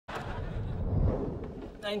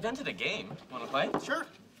I invented a game. Want to play? Sure.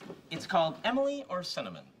 It's called Emily or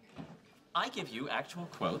Cinnamon. I give you actual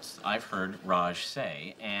quotes I've heard Raj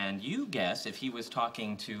say, and you guess if he was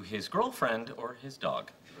talking to his girlfriend or his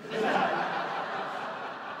dog.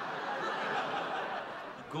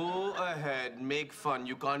 Go ahead, make fun.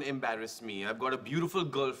 You can't embarrass me. I've got a beautiful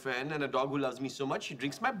girlfriend and a dog who loves me so much she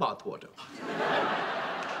drinks my bathwater.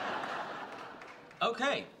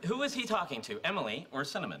 Okay, who is he talking to, Emily or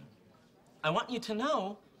Cinnamon? I want you to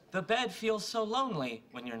know the bed feels so lonely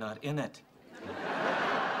when you're not in it.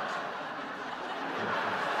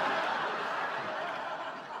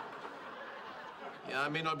 Yeah, I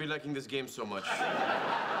may not be liking this game so much.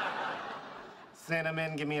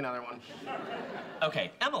 Cinnamon, give me another one. Okay,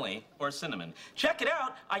 Emily or Cinnamon. Check it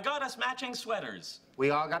out, I got us matching sweaters. We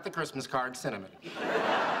all got the Christmas card, Cinnamon.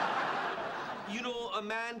 You know, a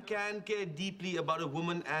man can care deeply about a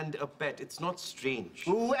woman and a pet. It's not strange.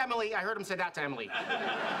 Ooh, Emily, I heard him say that to Emily.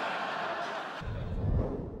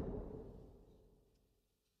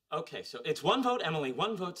 Okay, so it's 1 vote Emily,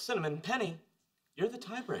 1 vote Cinnamon. Penny, you're the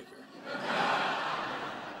tiebreaker.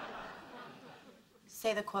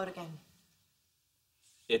 Say the quote again.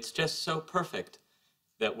 It's just so perfect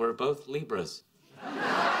that we're both Libras.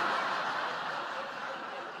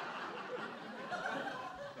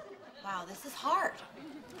 Wow, this is hard.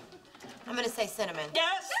 I'm gonna say Cinnamon.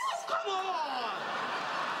 Yes! Come on!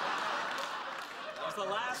 That was the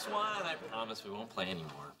last one, and I promise we won't play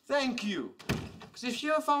anymore. Thank you. Because if she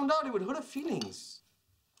ever found out, it would hurt her feelings.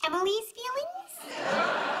 Emily's feelings?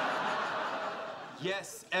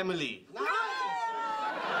 Yes, Emily. Nice!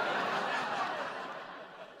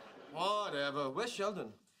 Whatever. Where's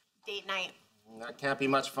Sheldon? Date night. That can't be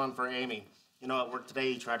much fun for Amy. You know, at work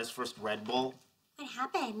today, he tried his first Red Bull. What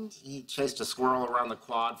happened? He chased a squirrel around the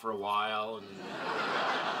quad for a while and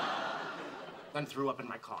then threw up in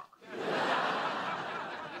my car.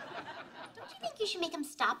 Don't you think you should make him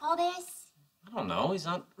stop all this? I don't know, he's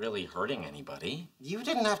not really hurting anybody. You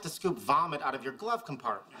didn't have to scoop vomit out of your glove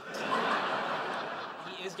compartment.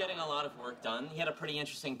 He is getting a lot of work done. He had a pretty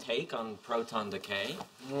interesting take on proton decay.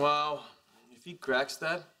 Wow. If he cracks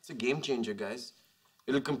that, it's a game changer, guys.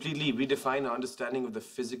 It'll completely redefine our understanding of the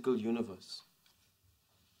physical universe.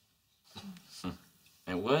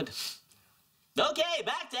 It would. Okay,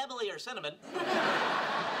 back to Emily or Cinnamon.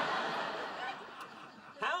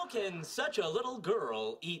 How can such a little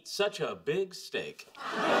girl eat such a big steak?